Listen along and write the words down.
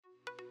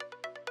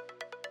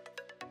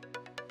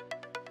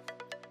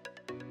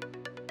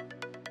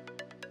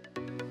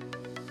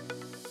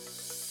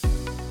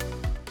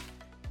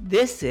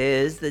This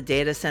is the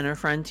Data Center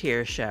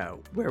Frontier Show,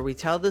 where we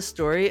tell the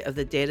story of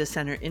the data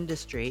center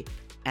industry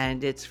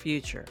and its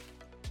future.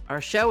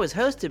 Our show is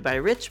hosted by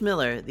Rich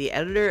Miller, the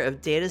editor of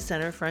Data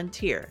Center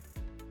Frontier.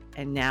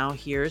 And now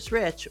here's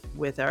Rich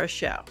with our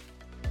show.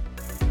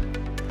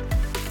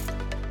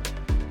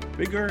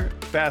 Bigger,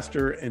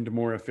 faster, and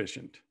more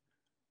efficient.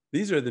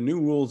 These are the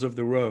new rules of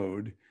the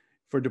road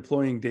for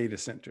deploying data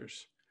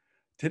centers.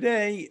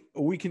 Today,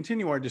 we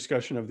continue our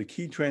discussion of the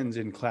key trends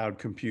in cloud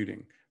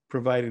computing,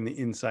 providing the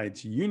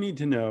insights you need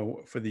to know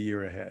for the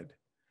year ahead.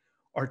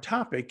 Our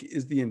topic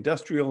is the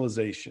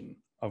industrialization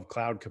of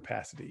cloud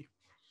capacity.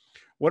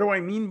 What do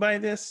I mean by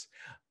this?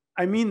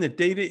 I mean that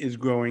data is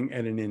growing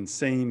at an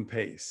insane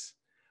pace.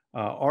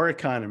 Our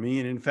economy,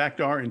 and in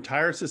fact, our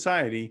entire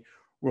society,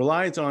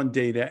 relies on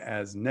data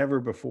as never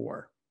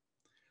before.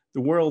 The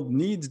world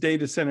needs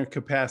data center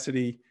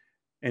capacity,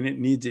 and it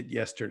needs it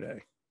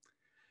yesterday.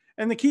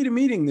 And the key to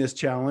meeting this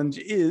challenge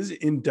is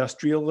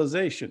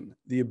industrialization,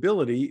 the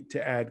ability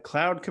to add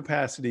cloud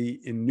capacity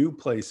in new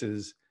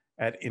places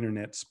at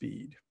internet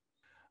speed.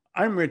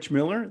 I'm Rich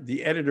Miller,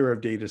 the editor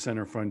of Data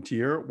Center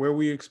Frontier, where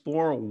we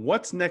explore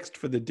what's next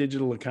for the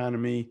digital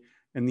economy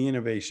and the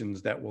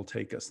innovations that will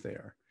take us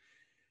there.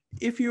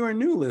 If you're a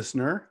new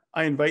listener,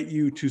 I invite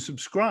you to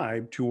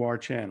subscribe to our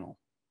channel.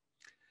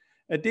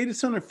 At Data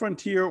Center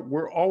Frontier,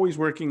 we're always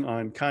working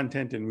on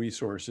content and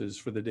resources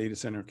for the data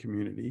center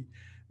community,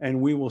 and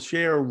we will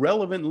share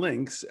relevant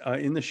links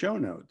in the show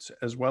notes,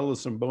 as well as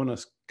some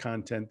bonus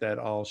content that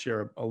I'll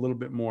share a little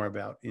bit more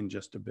about in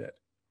just a bit.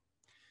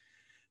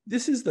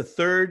 This is the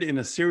third in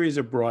a series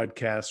of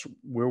broadcasts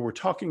where we're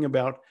talking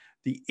about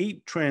the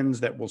 8 trends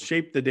that will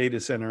shape the data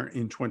center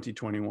in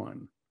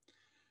 2021.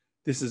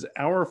 This is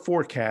our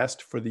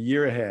forecast for the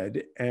year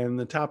ahead and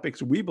the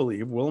topics we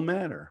believe will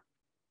matter.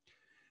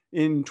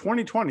 In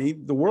 2020,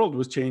 the world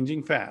was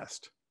changing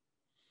fast.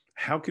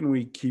 How can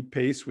we keep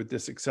pace with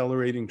this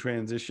accelerating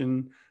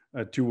transition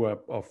to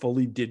a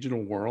fully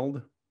digital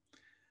world?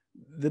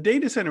 The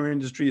data center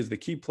industry is the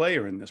key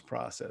player in this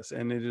process,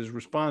 and it is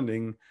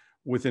responding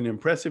with an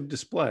impressive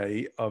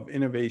display of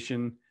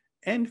innovation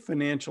and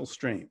financial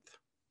strength.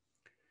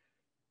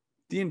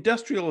 The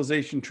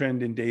industrialization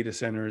trend in data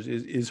centers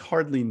is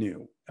hardly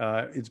new.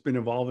 It's been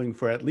evolving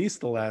for at least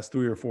the last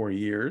 3 or 4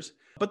 years,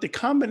 but the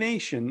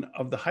combination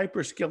of the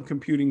hyperscale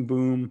computing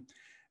boom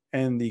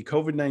and the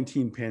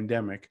COVID-19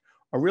 pandemic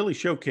are really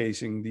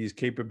showcasing these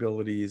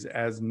capabilities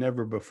as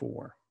never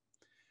before.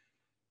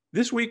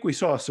 This week, we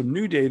saw some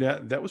new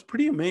data that was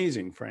pretty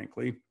amazing,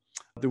 frankly.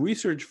 The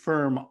research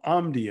firm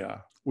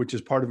Omdia, which is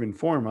part of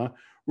Informa,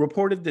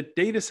 reported that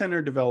data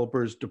center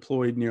developers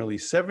deployed nearly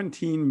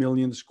 17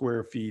 million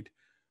square feet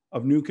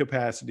of new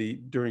capacity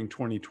during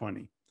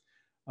 2020,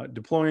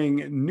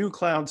 deploying new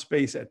cloud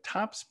space at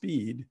top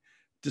speed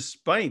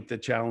despite the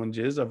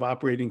challenges of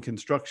operating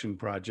construction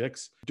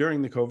projects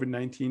during the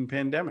COVID-19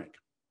 pandemic.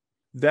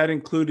 That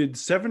included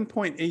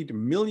 7.8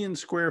 million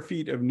square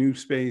feet of new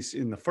space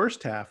in the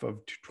first half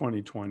of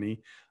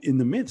 2020 in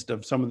the midst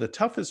of some of the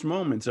toughest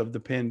moments of the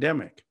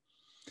pandemic.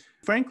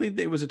 Frankly,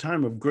 there was a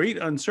time of great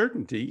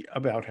uncertainty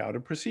about how to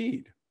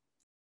proceed.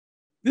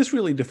 This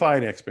really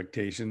defied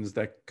expectations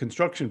that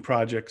construction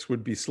projects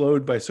would be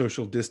slowed by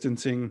social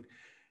distancing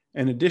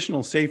and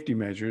additional safety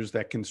measures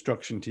that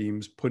construction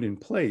teams put in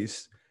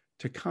place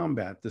to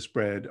combat the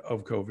spread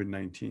of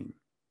COVID-19.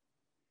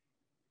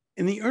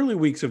 In the early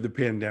weeks of the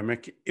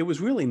pandemic, it was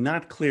really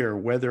not clear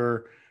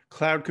whether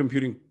cloud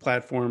computing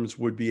platforms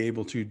would be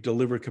able to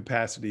deliver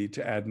capacity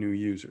to add new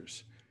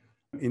users.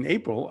 In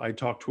April, I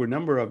talked to a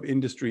number of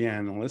industry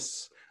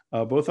analysts,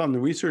 both on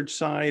the research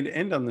side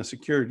and on the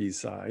securities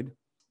side,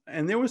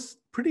 and there was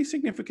pretty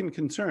significant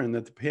concern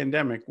that the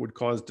pandemic would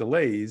cause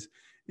delays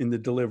in the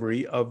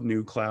delivery of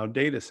new cloud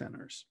data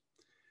centers.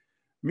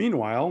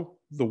 Meanwhile,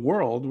 the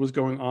world was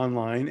going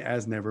online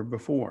as never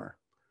before.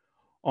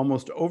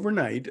 Almost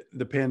overnight,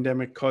 the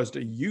pandemic caused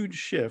a huge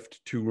shift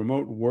to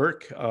remote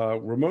work,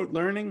 remote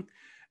learning,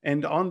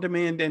 and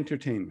on-demand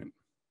entertainment.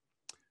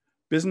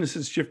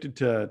 Businesses shifted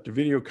to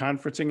video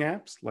conferencing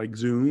apps like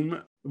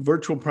Zoom,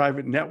 virtual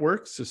private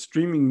networks,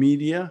 streaming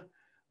media,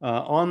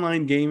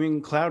 online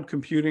gaming, cloud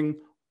computing.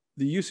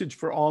 The usage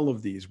for all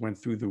of these went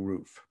through the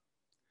roof.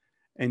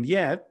 And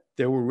yet,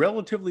 there were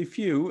relatively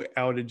few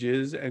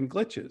outages and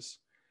glitches.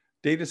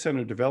 Data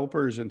center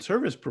developers and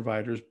service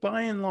providers,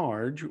 by and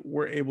large,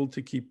 were able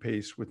to keep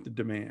pace with the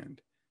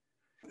demand.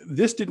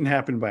 This didn't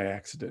happen by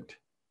accident.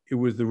 It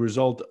was the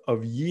result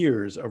of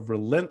years of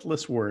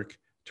relentless work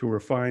to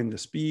refine the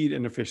speed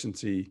and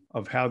efficiency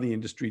of how the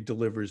industry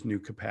delivers new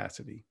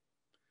capacity.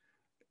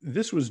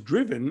 This was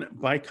driven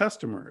by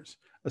customers,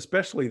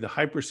 especially the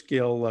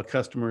hyperscale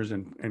customers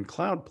and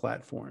cloud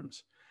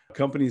platforms.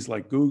 Companies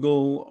like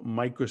Google,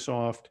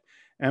 Microsoft,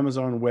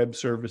 Amazon Web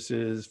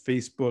Services,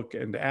 Facebook,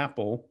 and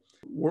Apple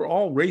were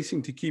all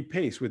racing to keep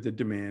pace with the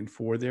demand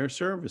for their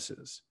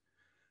services.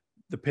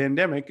 The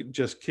pandemic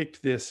just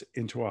kicked this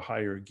into a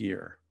higher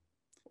gear.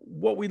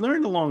 What we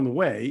learned along the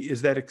way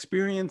is that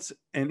experience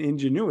and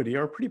ingenuity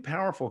are a pretty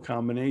powerful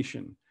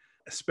combination.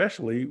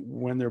 especially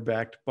when they're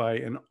backed by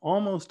an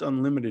almost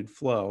unlimited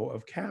flow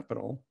of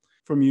capital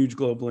from huge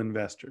global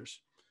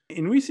investors.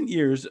 In recent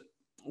years,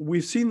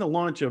 we've seen the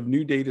launch of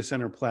new data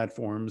center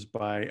platforms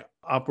by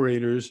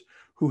operators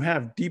who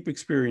have deep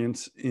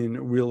experience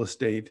in real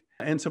estate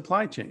and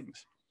supply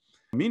chains.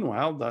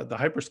 Meanwhile, the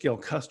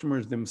hyperscale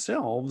customers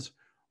themselves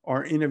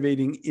are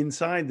innovating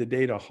inside the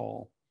data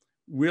hall,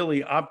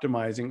 really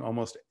optimizing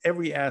almost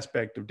every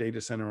aspect of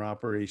data center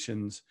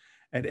operations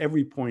at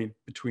every point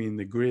between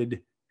the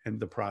grid and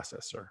the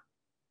processor.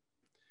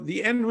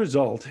 The end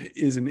result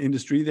is an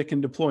industry that can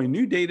deploy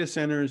new data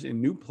centers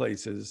in new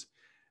places,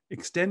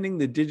 extending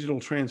the digital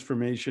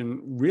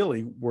transformation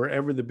really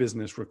wherever the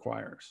business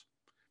requires.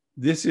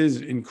 This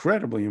is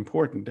incredibly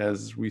important,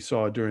 as we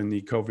saw during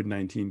the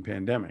COVID-19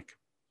 pandemic.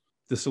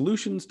 The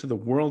solutions to the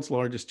world's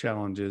largest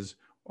challenges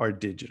are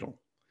digital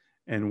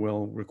and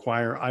will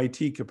require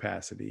IT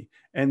capacity.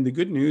 And the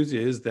good news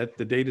is that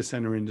the data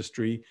center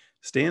industry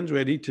stands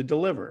ready to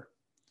deliver.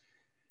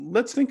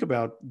 Let's think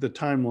about the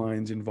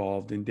timelines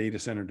involved in data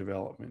center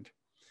development.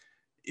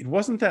 It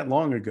wasn't that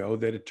long ago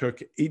that it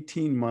took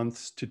 18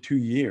 months to 2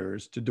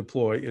 years to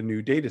deploy a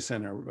new data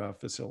center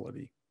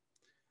facility.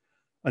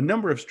 A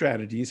number of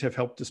strategies have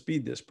helped to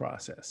speed this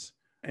process.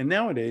 And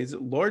nowadays,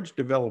 large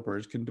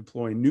developers can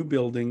deploy new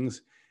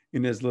buildings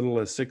in as little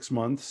as 6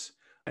 months,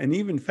 and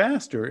even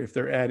faster if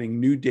they're adding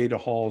new data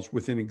halls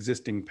within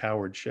existing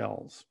powered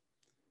shells.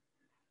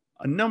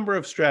 A number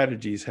of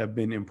strategies have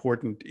been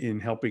important in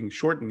helping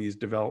shorten these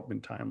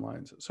development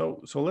timelines.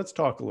 So let's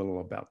talk a little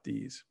about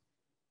these.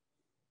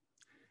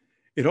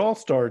 It all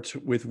starts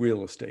with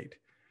real estate.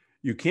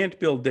 You can't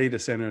build data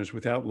centers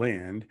without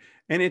land,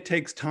 and it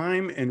takes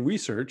time and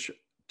research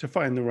to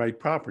find the right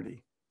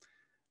property.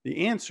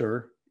 The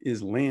answer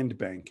is land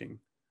banking,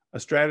 a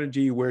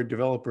strategy where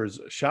developers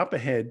shop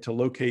ahead to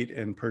locate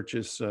and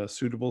purchase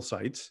suitable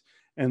sites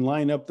and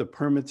line up the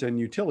permits and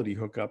utility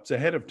hookups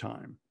ahead of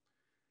time.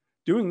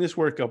 Doing this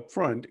work up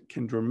front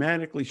can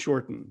dramatically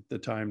shorten the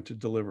time to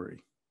delivery.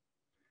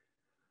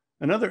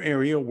 Another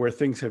area where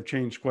things have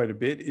changed quite a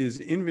bit is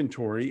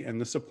inventory and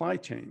the supply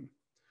chain.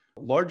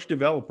 Large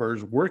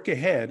developers work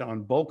ahead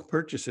on bulk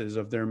purchases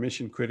of their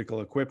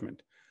mission-critical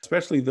equipment,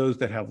 especially those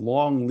that have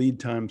long lead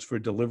times for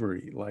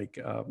delivery, like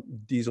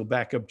diesel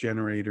backup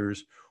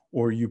generators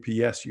or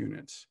UPS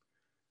units.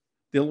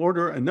 They'll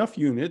order enough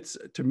units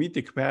to meet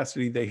the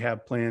capacity they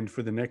have planned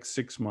for the next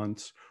 6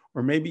 months,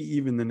 or maybe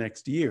even the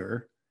next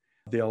year.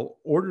 They'll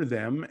order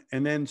them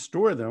and then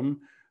store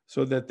them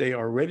so that they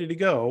are ready to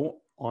go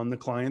on the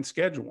client's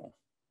schedule.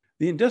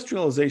 The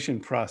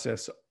industrialization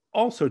process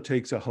also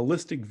takes a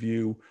holistic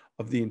view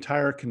of the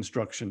entire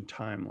construction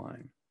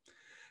timeline.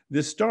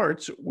 This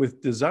starts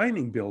with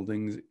designing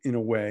buildings in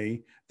a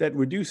way that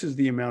reduces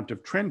the amount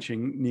of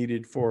trenching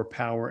needed for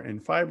power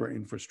and fiber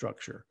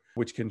infrastructure,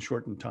 which can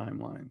shorten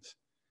timelines.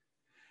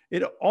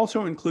 It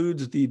also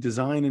includes the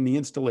design and the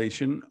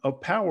installation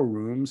of power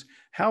rooms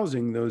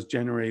housing those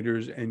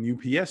generators and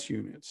UPS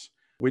units,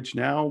 which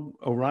now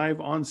arrive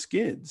on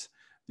skids.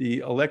 The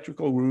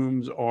electrical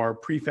rooms are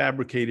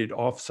prefabricated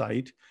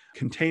off-site,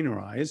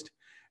 containerized,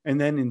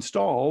 and then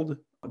installed,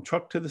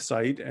 trucked to the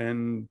site,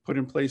 and put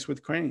in place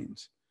with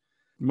cranes.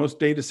 Most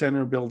data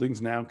center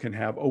buildings now can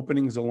have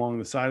openings along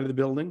the side of the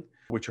building,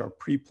 which are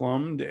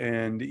pre-plumbed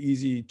and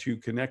easy to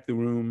connect the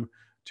room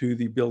to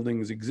the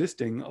building's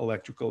existing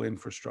electrical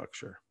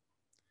infrastructure.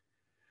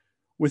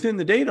 Within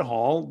the data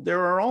hall, there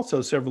are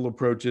also several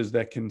approaches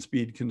that can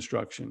speed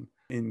construction,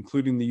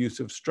 including the use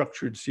of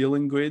structured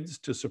ceiling grids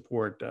to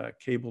support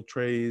cable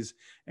trays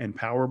and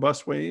power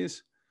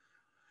busways.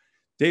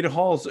 Data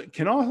halls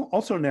can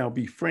also now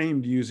be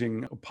framed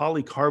using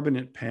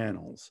polycarbonate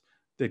panels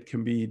that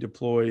can be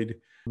deployed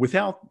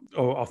without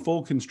a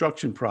full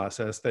construction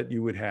process that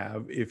you would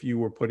have if you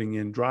were putting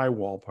in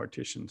drywall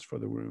partitions for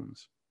the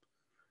rooms.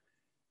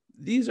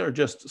 These are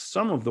just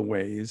some of the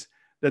ways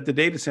that the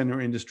data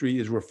center industry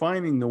is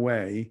refining the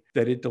way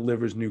that it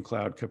delivers new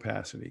cloud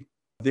capacity.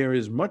 There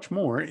is much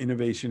more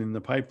innovation in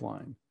the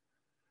pipeline.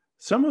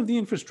 Some of the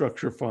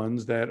infrastructure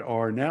funds that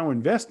are now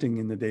investing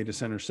in the data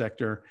center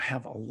sector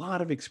have a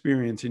lot of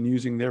experience in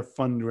using their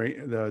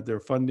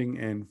funding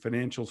and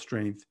financial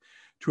strength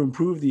to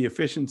improve the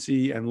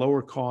efficiency and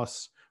lower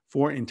costs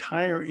for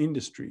entire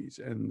industries.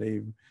 And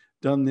they've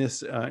done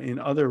this in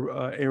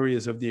other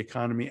areas of the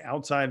economy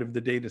outside of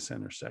the data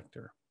center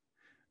sector.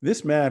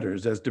 This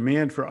matters as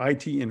demand for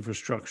IT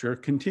infrastructure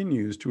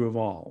continues to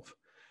evolve.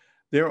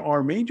 There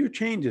are major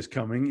changes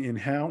coming in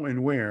how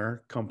and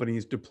where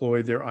companies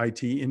deploy their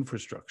IT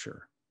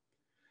infrastructure.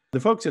 The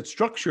folks at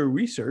Structure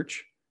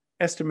Research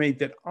estimate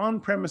that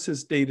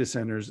on-premises data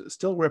centers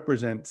still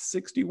represent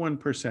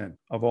 61%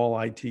 of all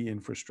IT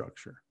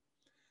infrastructure.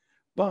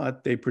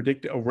 But they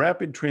predict a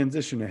rapid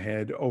transition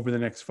ahead over the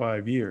next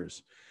 5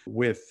 years,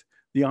 with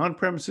the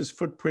on-premises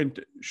footprint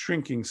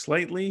shrinking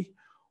slightly,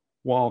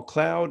 while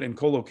cloud and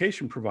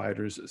colocation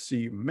providers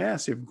see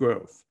massive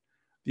growth.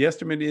 The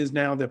estimate is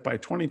now that by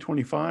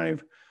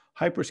 2025,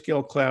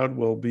 hyperscale cloud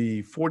will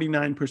be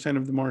 49%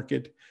 of the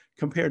market,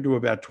 compared to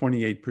about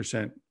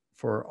 28%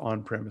 for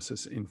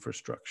on-premises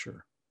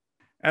infrastructure.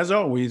 As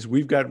always,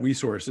 we've got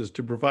resources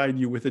to provide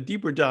you with a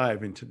deeper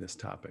dive into this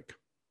topic.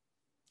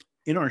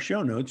 In our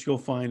show notes, you'll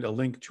find a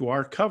link to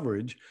our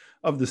coverage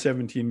of the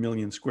 17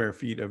 million square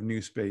feet of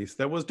new space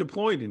that was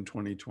deployed in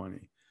 2020,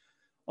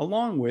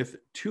 along with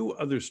two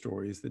other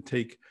stories that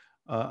take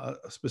a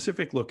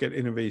specific look at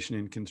innovation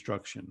in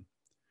construction.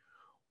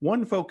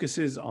 One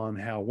focuses on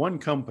how one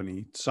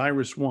company,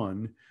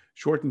 CyrusOne,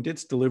 shortened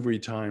its delivery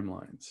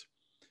timelines.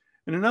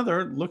 And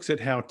another looks at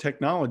how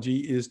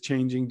technology is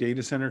changing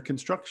data center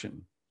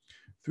construction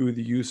through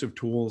the use of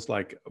tools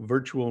like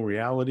virtual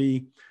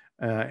reality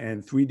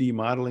and 3D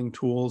modeling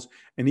tools,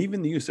 and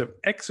even the use of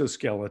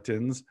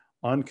exoskeletons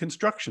on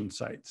construction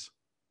sites.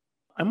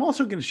 I'm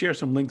also going to share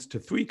some links to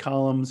 3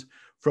 columns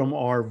from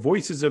our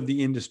Voices of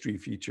the Industry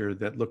feature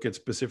that look at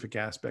specific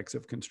aspects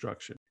of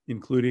construction,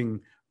 including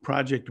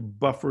project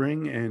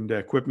buffering and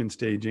equipment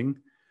staging,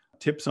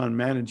 tips on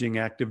managing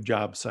active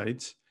job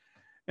sites,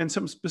 and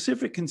some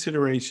specific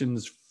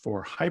considerations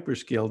for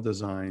hyperscale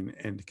design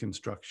and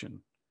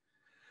construction.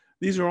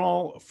 These are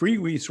all free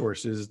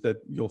resources that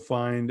you'll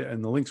find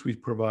in the links we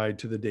provide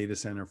to the Data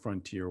Center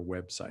Frontier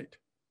website.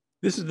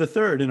 This is the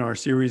third in our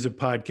series of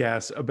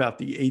podcasts about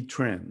the 8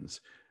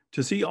 trends.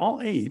 To see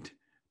all 8,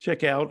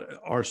 check out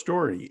our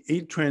story,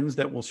 8 Trends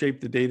That Will Shape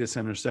the Data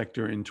Center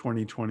Sector in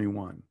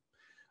 2021.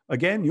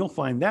 Again, you'll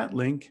find that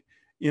link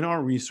in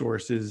our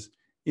resources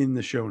in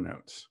the show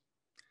notes.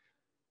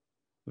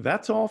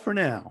 That's all for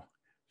now.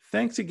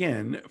 Thanks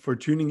again for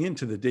tuning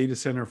into the Data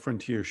Center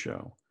Frontier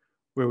Show,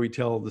 where we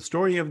tell the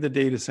story of the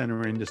data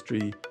center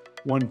industry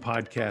one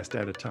podcast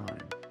at a time.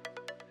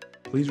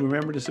 Please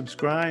remember to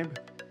subscribe,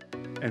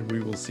 and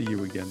we will see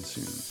you again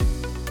soon.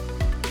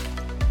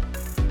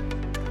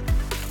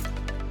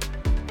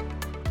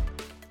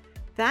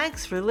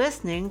 Thanks for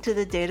listening to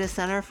the Data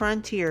Center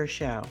Frontier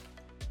Show.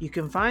 You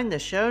can find the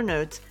show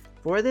notes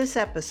for this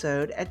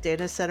episode at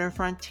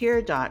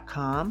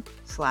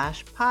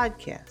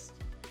datacenterfrontier.com/podcast,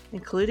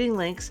 including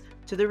links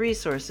to the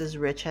resources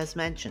Rich has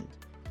mentioned.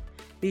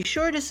 Be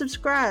sure to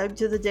subscribe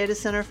to the Data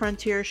Center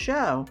Frontier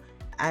Show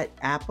at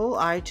Apple,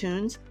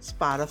 iTunes,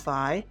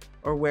 Spotify,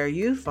 or where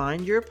you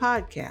find your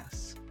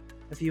podcasts.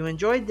 If you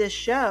enjoyed this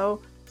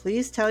show,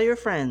 please tell your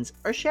friends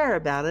or share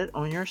about it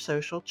on your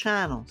social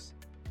channels.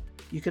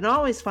 You can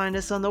always find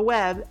us on the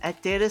web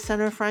at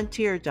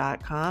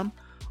datacenterfrontier.com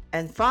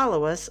and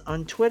follow us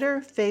on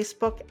Twitter,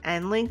 Facebook,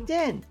 and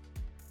LinkedIn.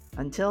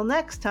 Until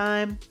next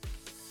time.